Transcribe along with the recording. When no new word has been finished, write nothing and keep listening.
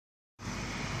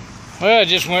Well, I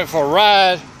just went for a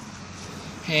ride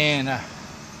and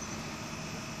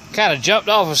kind of jumped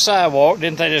off a sidewalk.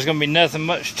 Didn't think there's going to be nothing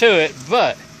much to it,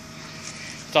 but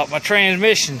thought my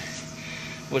transmission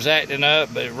was acting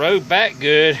up, but it rode back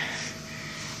good.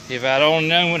 If I'd only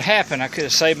known what happened, I could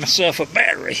have saved myself a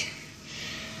battery.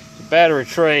 The battery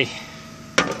tray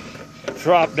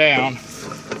dropped down.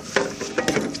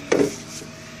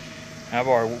 I've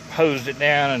already hosed it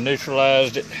down and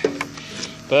neutralized it.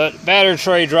 But battery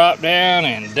tray dropped down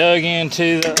and dug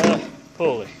into the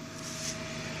pulley.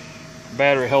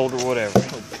 Battery holder, whatever.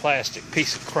 Little plastic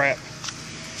piece of crap.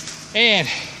 And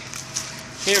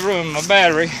it ruined my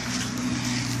battery.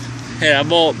 Yeah, I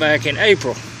bought it back in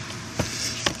April.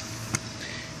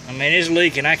 I mean, it's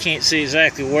leaking. I can't see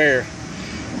exactly where.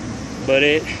 But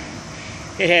it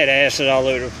had acid all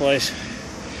over the place.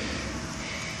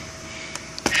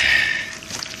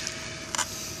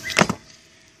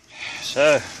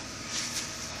 So,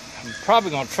 I'm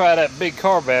probably going to try that big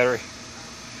car battery,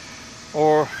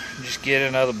 or just get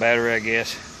another battery, I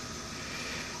guess.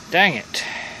 Dang it.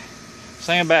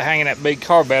 Thinking about hanging that big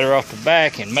car battery off the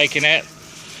back and making that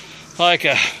like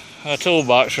a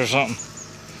toolbox or something.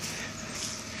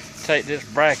 Take this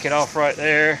bracket off right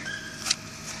there,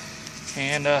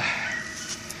 and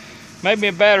maybe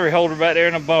a battery holder back there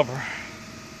in the bumper.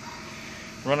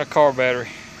 Run a car battery.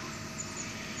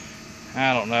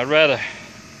 I don't know, I'd rather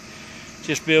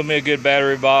just build me a good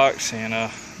battery box, and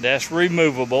that's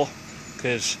removable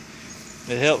because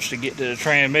it helps to get to the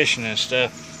transmission and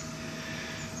stuff.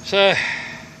 So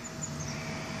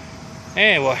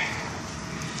anyway,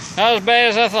 not as bad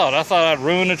as I thought. I thought I'd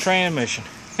ruin the transmission.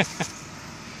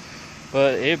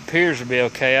 But it appears to be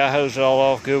okay. I hosed it all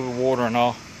off good with water and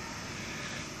all.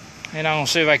 And I'm gonna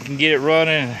see if I can get it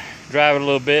running and drive it a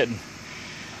little bit and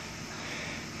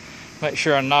make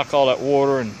sure I knock all that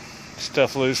water and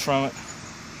stuff loose from it.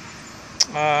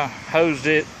 Hosed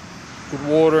it with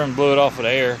water and blew it off with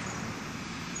air.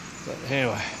 But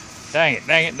anyway, dang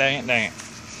it.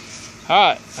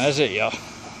 Alright, that's it, y'all.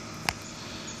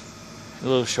 A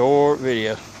little short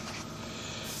video.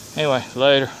 Anyway,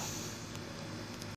 later.